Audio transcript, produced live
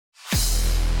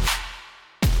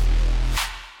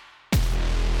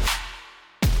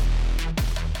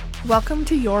Welcome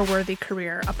to Your Worthy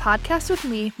Career, a podcast with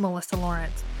me, Melissa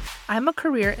Lawrence. I'm a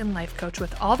career and life coach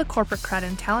with all the corporate cred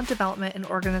in talent development and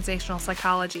organizational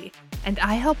psychology, and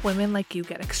I help women like you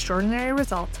get extraordinary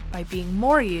results by being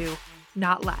more you,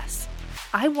 not less.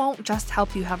 I won't just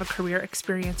help you have a career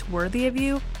experience worthy of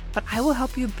you, but I will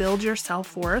help you build your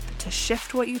self-worth to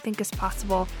shift what you think is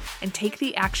possible and take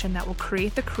the action that will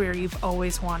create the career you've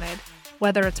always wanted.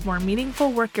 Whether it's more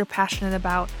meaningful work you're passionate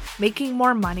about, making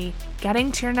more money,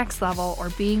 getting to your next level,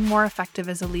 or being more effective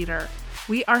as a leader,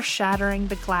 we are shattering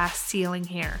the glass ceiling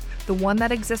here, the one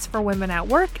that exists for women at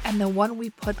work and the one we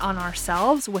put on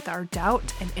ourselves with our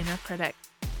doubt and inner critic.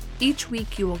 Each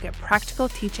week, you will get practical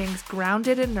teachings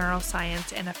grounded in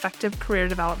neuroscience and effective career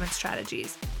development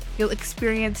strategies. You'll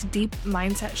experience deep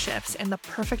mindset shifts and the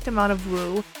perfect amount of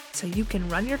woo so you can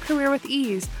run your career with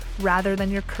ease rather than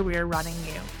your career running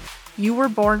you. You were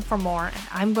born for more, and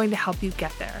I'm going to help you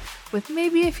get there, with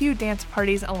maybe a few dance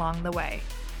parties along the way.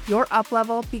 Your up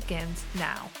level begins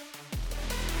now.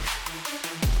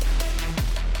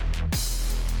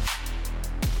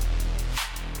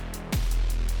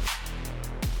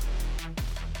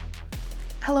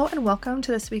 Hello and welcome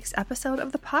to this week's episode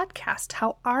of the podcast.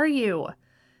 How are you?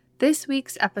 This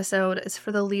week's episode is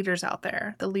for the leaders out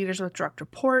there, the leaders with direct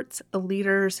reports, the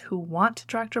leaders who want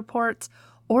direct reports,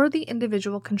 or the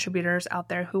individual contributors out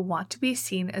there who want to be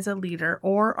seen as a leader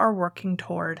or are working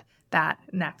toward that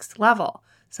next level.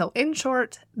 So in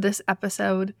short, this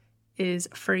episode is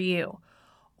for you.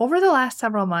 Over the last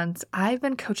several months, I've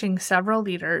been coaching several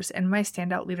leaders in my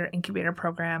Standout Leader Incubator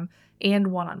program and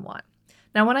one-on-one.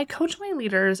 Now, when I coach my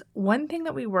leaders, one thing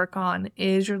that we work on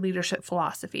is your leadership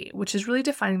philosophy, which is really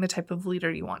defining the type of leader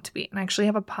you want to be. And I actually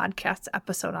have a podcast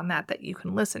episode on that you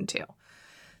can listen to.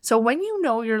 So when you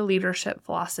know your leadership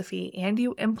philosophy and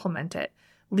you implement it,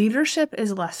 leadership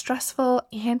is less stressful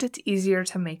and it's easier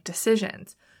to make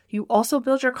decisions. You also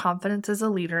build your confidence as a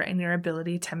leader and your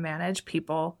ability to manage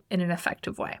people in an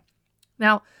effective way.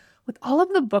 Now, with all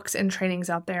of the books and trainings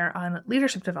out there on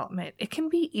leadership development, it can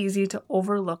be easy to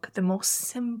overlook the most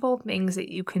simple things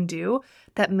that you can do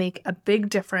that make a big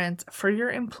difference for your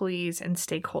employees and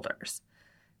stakeholders.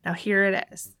 Now, here it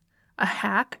is. A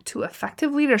hack to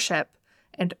effective leadership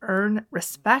and earn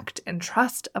respect and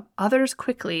trust of others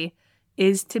quickly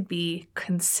is to be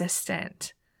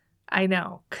consistent. I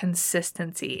know,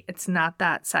 consistency. It's not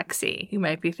that sexy. You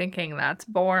might be thinking that's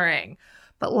boring,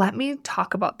 but let me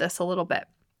talk about this a little bit.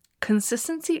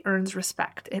 Consistency earns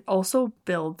respect. It also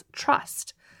builds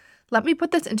trust. Let me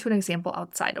put this into an example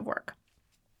outside of work.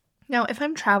 Now, if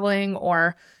I'm traveling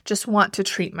or just want to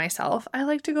treat myself, I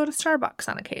like to go to Starbucks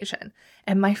on occasion.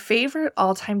 And my favorite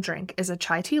all-time drink is a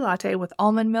chai tea latte with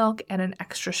almond milk and an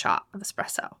extra shot of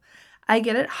espresso. I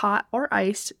get it hot or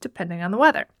iced depending on the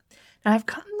weather. Now, I've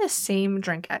gotten this same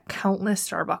drink at countless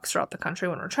Starbucks throughout the country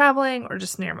when we're traveling or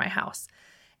just near my house.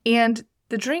 And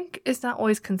the drink is not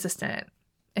always consistent.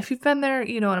 If you've been there,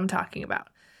 you know what I'm talking about.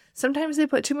 Sometimes they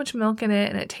put too much milk in it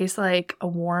and it tastes like a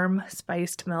warm,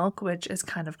 spiced milk, which is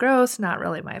kind of gross, not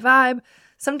really my vibe.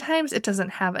 Sometimes it doesn't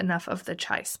have enough of the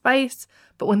chai spice,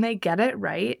 but when they get it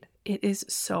right, it is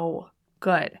so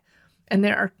good. And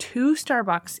there are 2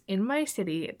 Starbucks in my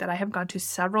city that I have gone to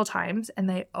several times and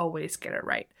they always get it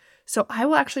right. So I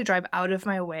will actually drive out of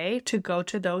my way to go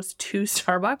to those 2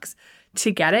 Starbucks to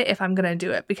get it if I'm going to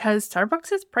do it, because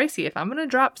Starbucks is pricey. If I'm going to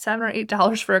drop $7 or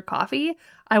 $8 for a coffee,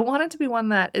 I want it to be one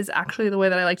that is actually the way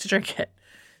that I like to drink it.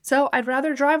 So I'd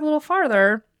rather drive a little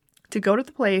farther to go to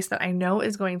the place that I know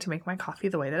is going to make my coffee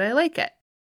the way that I like it.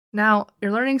 Now,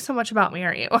 you're learning so much about me,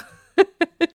 aren't you?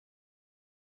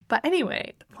 But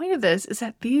anyway, the point of this is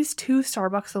that these 2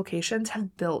 Starbucks locations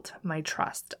have built my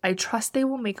trust. I trust they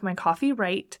will make my coffee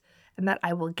right and that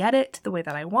I will get it the way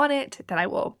that I want it, that I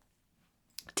will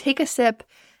take a sip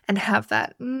and have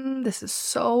that, this is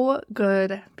so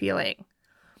good feeling.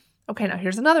 Okay, now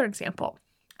here's another example.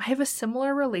 I have a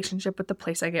similar relationship with the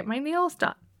place I get my nails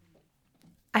done.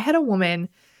 I had a woman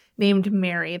named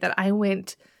Mary that I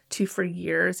went to for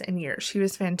years and years. She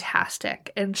was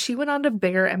fantastic, and she went on to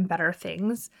bigger and better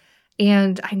things.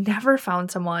 And I never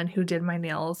found someone who did my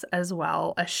nails as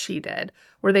well as she did,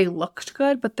 where they looked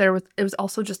good, but it was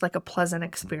also just like a pleasant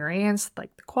experience.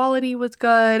 Like the quality was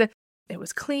good. It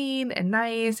was clean and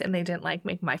nice, and they didn't like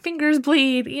make my fingers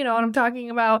bleed. You know what I'm talking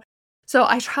about? So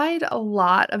I tried a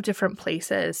lot of different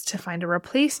places to find a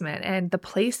replacement, and the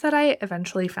place that I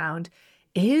eventually found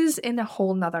is in a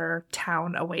whole nother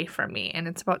town away from me, and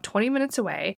it's about 20 minutes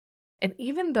away. And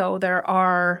even though there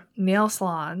are nail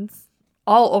salons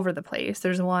all over the place,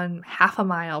 there's one half a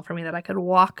mile for me that I could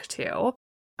walk to,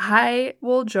 I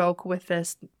will joke with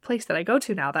this place that I go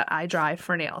to now that I drive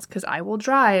for nails because I will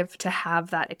drive to have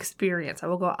that experience. I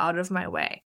will go out of my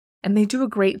way. And they do a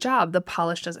great job. The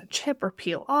polish doesn't chip or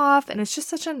peel off, and it's just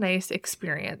such a nice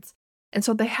experience. And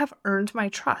so they have earned my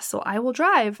trust. So I will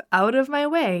drive out of my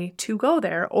way to go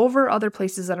there over other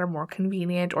places that are more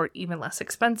convenient or even less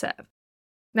expensive.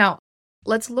 Now,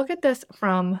 let's look at this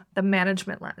from the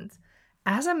management lens.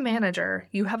 As a manager,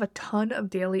 you have a ton of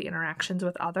daily interactions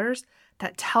with others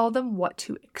that tell them what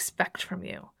to expect from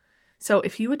you. So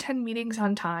if you attend meetings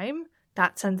on time,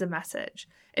 that sends a message.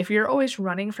 If you're always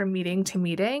running from meeting to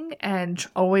meeting and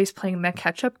always playing the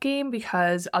catch-up game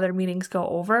because other meetings go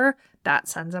over, that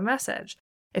sends a message.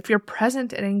 If you're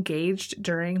present and engaged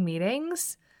during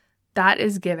meetings, that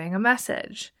is giving a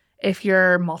message. If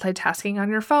you're multitasking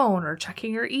on your phone or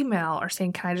checking your email or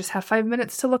saying, can I just have 5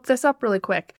 minutes to look this up really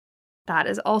quick? That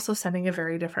is also sending a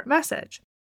very different message.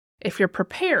 If you're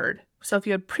prepared, so if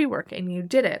you had pre-work and you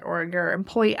did it, or your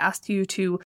employee asked you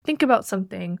to think about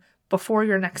something before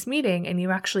your next meeting and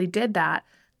you actually did that,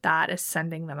 that is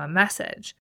sending them a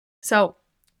message. So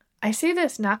I say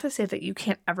this not to say that you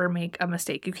can't ever make a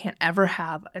mistake. You can't ever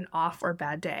have an off or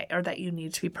bad day or that you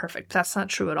need to be perfect. That's not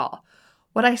true at all.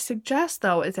 What I suggest,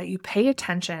 though, is that you pay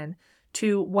attention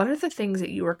to what are the things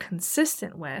that you are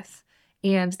consistent with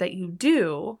and that you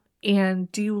do.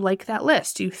 And do you like that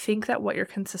list? Do you think that what you're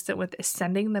consistent with is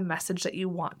sending the message that you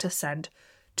want to send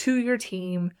to your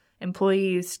team,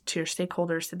 employees, to your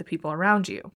stakeholders, to the people around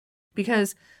you?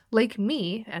 Because like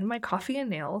me and my coffee and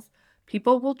nails,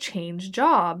 people will change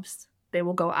jobs. They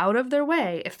will go out of their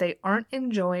way if they aren't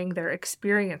enjoying their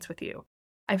experience with you.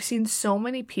 I've seen so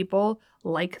many people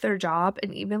like their job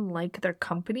and even like their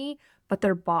company, but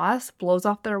their boss blows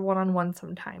off their one-on-one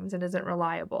sometimes and isn't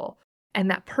reliable. And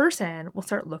that person will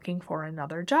start looking for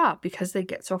another job because they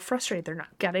get so frustrated. They're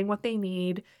not getting what they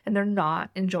need and they're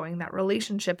not enjoying that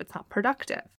relationship. It's not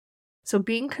productive. So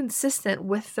being consistent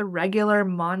with the regular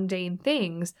mundane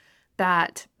things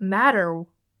that matter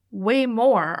way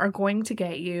more are going to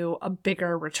get you a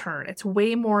bigger return. It's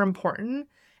way more important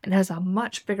and has a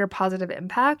much bigger positive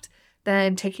impact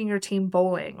than taking your team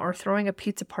bowling or throwing a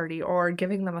pizza party or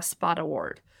giving them a spot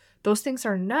award. Those things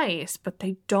are nice, but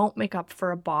they don't make up for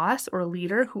a boss or a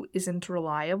leader who isn't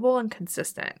reliable and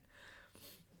consistent.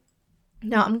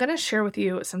 Now, I'm going to share with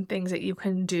you some things that you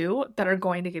can do that are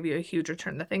going to give you a huge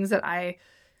return, the things that I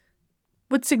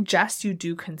would suggest you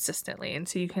do consistently. And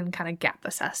so you can kind of gap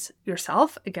assess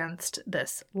yourself against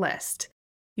this list.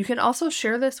 You can also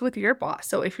share this with your boss.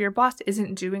 So if your boss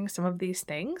isn't doing some of these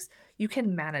things, you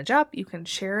can manage up, you can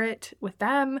share it with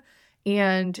them,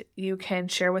 and you can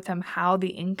share with them how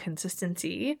the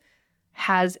inconsistency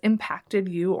has impacted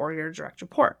you or your direct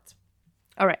reports.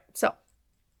 All right, so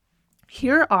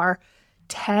here are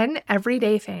 10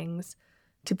 everyday things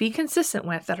to be consistent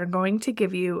with that are going to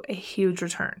give you a huge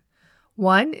return.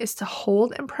 One is to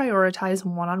hold and prioritize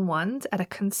one-on-ones at a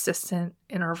consistent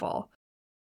interval.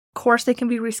 Of course, they can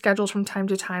be rescheduled from time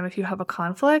to time if you have a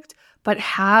conflict, but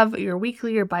have your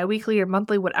weekly or biweekly or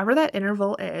monthly, whatever that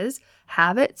interval is,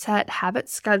 have it set, have it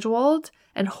scheduled,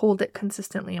 and hold it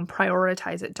consistently and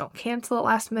prioritize it. Don't cancel it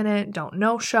last minute. Don't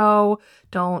no-show.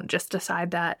 Don't just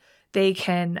decide that they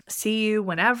can see you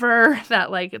whenever, that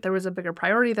like there was a bigger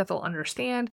priority that they'll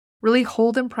understand. Really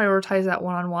hold and prioritize that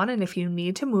one-on-one, and if you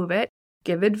need to move it,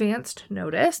 give advanced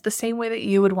notice the same way that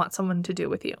you would want someone to do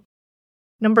with you.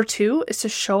 Number 2 is to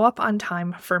show up on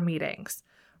time for meetings,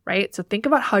 right? So think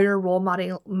about how you're role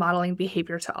modeling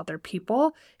behavior to other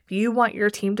people. If you want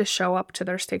your team to show up to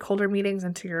their stakeholder meetings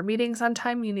and to your meetings on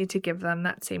time, you need to give them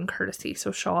that same courtesy.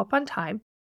 So show up on time.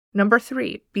 Number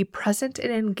 3, be present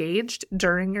and engaged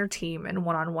during your team and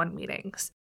one-on-one meetings.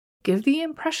 Give the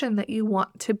impression that you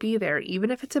want to be there,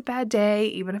 even if it's a bad day,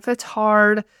 even if it's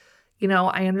hard. You know,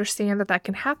 I understand that that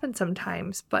can happen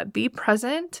sometimes, but be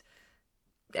present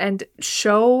and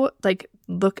show,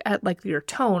 look at your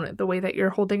tone, the way that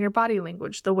you're holding your body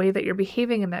language, the way that you're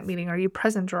behaving in that meeting. Are you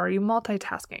present or are you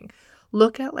multitasking?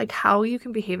 Look at how you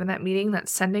can behave in that meeting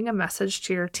that's sending a message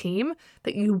to your team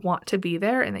that you want to be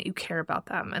there and that you care about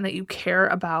them and that you care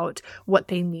about what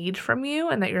they need from you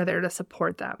and that you're there to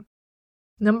support them.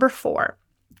 Number 4,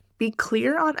 be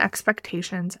clear on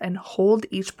expectations and hold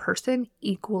each person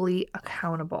equally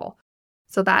accountable.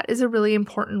 So that is a really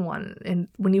important one. And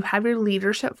when you have your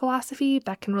leadership philosophy,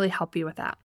 that can really help you with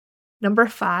that. Number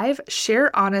 5,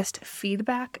 share honest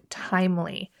feedback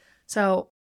timely. So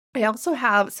I also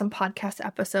have some podcast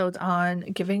episodes on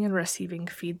giving and receiving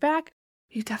feedback.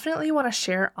 You definitely want to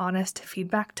share honest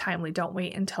feedback timely. Don't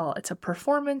wait until it's a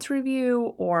performance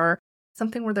review or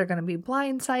something where they're going to be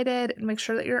blindsided, and make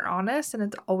sure that you're honest and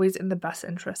it's always in the best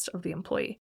interest of the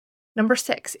employee. Number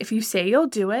 6, if you say you'll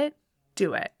do it,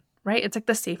 right? It's like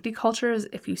the safety culture is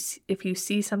if you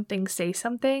see something, say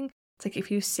something. It's like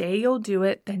if you say you'll do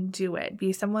it, then do it.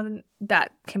 Be someone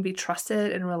that can be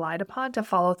trusted and relied upon to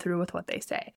follow through with what they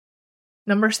say.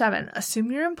 Number 7,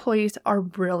 assume your employees are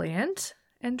brilliant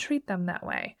and treat them that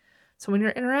way. So when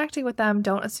you're interacting with them,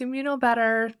 don't assume you know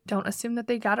better. Don't assume that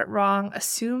they got it wrong.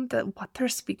 Assume that what they're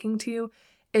speaking to you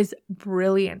is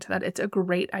brilliant, that it's a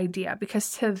great idea,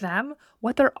 because to them,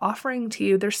 what they're offering to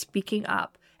you, they're speaking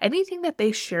up. Anything that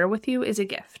they share with you is a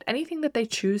gift. Anything that they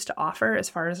choose to offer as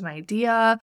far as an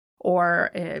idea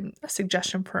or a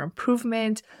suggestion for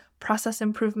improvement, process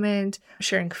improvement,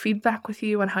 sharing feedback with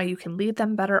you on how you can lead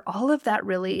them better, all of that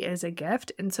really is a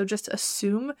gift. And so just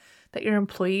assume that your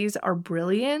employees are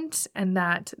brilliant and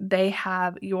that they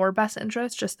have your best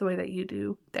interest just the way that you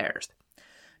do theirs.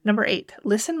 Number 8,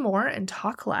 listen more and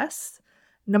talk less.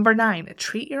 Number 9,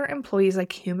 treat your employees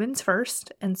like humans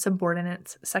first and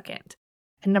subordinates second.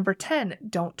 And number 10,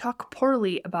 don't talk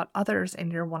poorly about others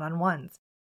in your one-on-ones.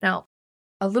 Now,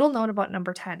 a little note about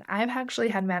number 10. I've actually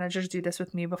had managers do this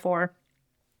with me before,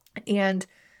 and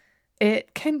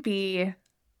it can be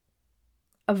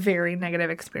a very negative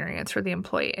experience for the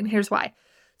employee. And here's why.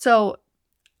 So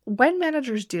when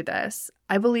managers do this,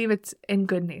 I believe it's in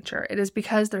good nature. It is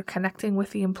because they're connecting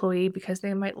with the employee, because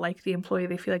they might like the employee.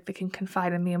 They feel like they can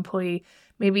confide in the employee.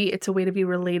 Maybe it's a way to be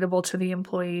relatable to the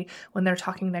employee when they're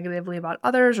talking negatively about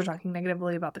others or talking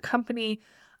negatively about the company.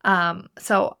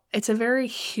 So it's a very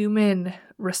human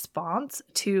response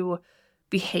to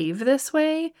behave this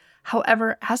way.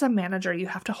 However, as a manager, you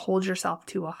have to hold yourself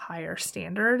to a higher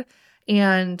standard.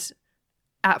 And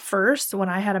at first, when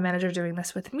I had a manager doing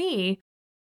this with me,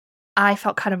 I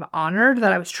felt kind of honored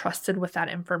that I was trusted with that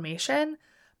information.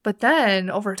 But then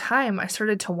over time, I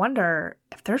started to wonder,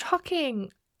 if they're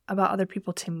talking about other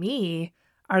people to me,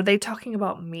 are they talking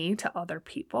about me to other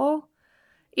people?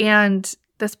 And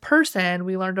this person,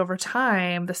 we learned over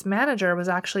time, this manager was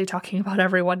actually talking about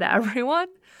everyone to everyone.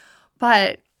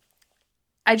 But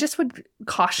I just would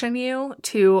caution you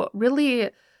to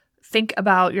really think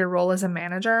about your role as a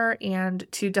manager and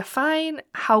to define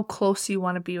how close you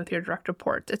want to be with your direct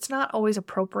reports. It's not always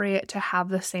appropriate to have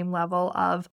the same level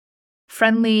of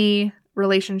friendly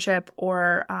relationship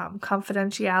or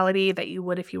confidentiality that you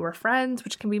would if you were friends,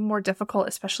 which can be more difficult,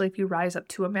 especially if you rise up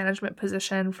to a management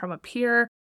position from a peer.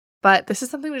 But this is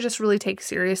something to just really take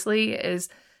seriously. Is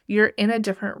you're in a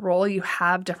different role, you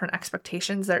have different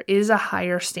expectations. There is a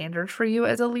higher standard for you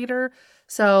as a leader.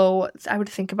 So I would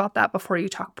think about that before you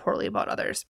talk poorly about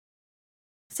others.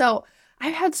 So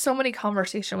I've had so many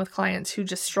conversations with clients who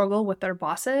just struggle with their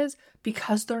bosses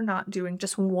because they're not doing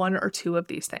just 1 or 2 of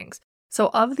these things. So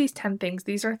of these 10 things,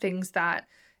 these are things that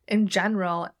in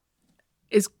general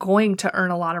is going to earn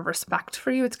a lot of respect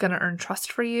for you. It's going to earn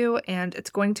trust for you, and it's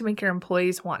going to make your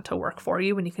employees want to work for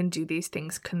you when you can do these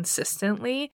things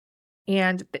consistently.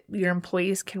 And your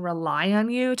employees can rely on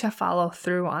you to follow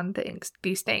through on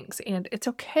these things. And it's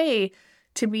okay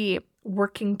to be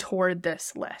working toward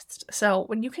this list. So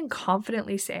when you can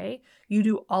confidently say you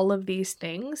do all of these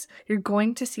things, you're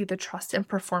going to see the trust and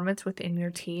performance within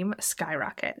your team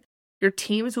skyrocket. Your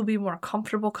teams will be more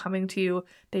comfortable coming to you.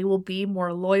 They will be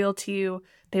more loyal to you.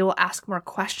 They will ask more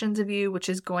questions of you, which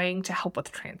is going to help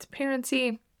with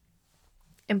transparency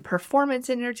and performance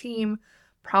in your team.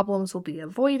 Problems will be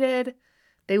avoided.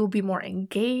 They will be more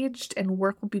engaged and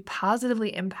work will be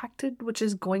positively impacted, which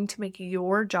is going to make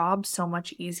your job so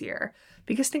much easier.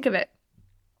 Because think of it,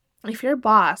 if your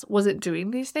boss wasn't doing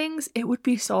these things, it would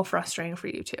be so frustrating for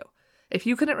you too. If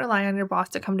you couldn't rely on your boss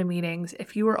to come to meetings,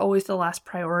 if you were always the last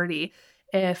priority,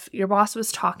 if your boss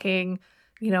was talking,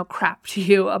 crap to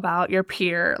you about your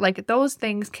peer, like those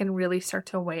things can really start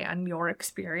to weigh on your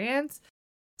experience.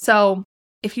 So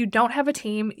if you don't have a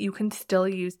team, you can still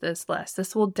use this list.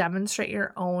 This will demonstrate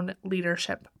your own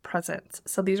leadership presence.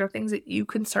 So these are things that you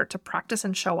can start to practice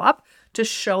and show up to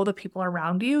show the people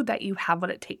around you that you have what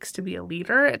it takes to be a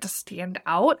leader and to stand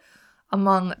out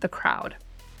among the crowd.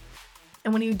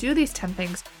 And when you do these 10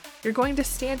 things, you're going to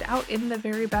stand out in the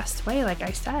very best way. Like I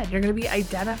said, you're going to be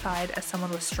identified as someone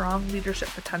with strong leadership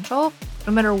potential,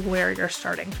 no matter where you're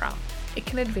starting from. It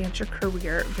can advance your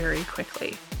career very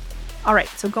quickly. All right,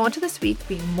 so go into this week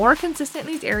being more consistent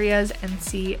in these areas and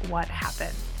see what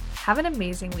happens. Have an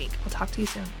amazing week. We'll talk to you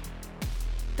soon.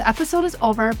 The episode is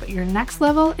over, but your next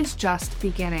level is just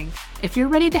beginning. If you're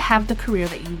ready to have the career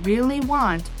that you really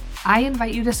want, I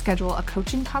invite you to schedule a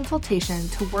coaching consultation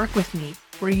to work with me,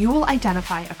 where you will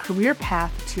identify a career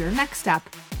path to your next step,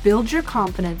 build your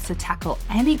confidence to tackle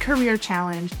any career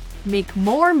challenge, make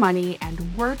more money,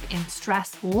 and work and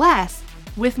stress less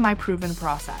with my proven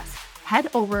process. head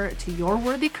over to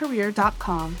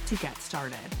yourworthycareer.com to get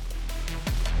started.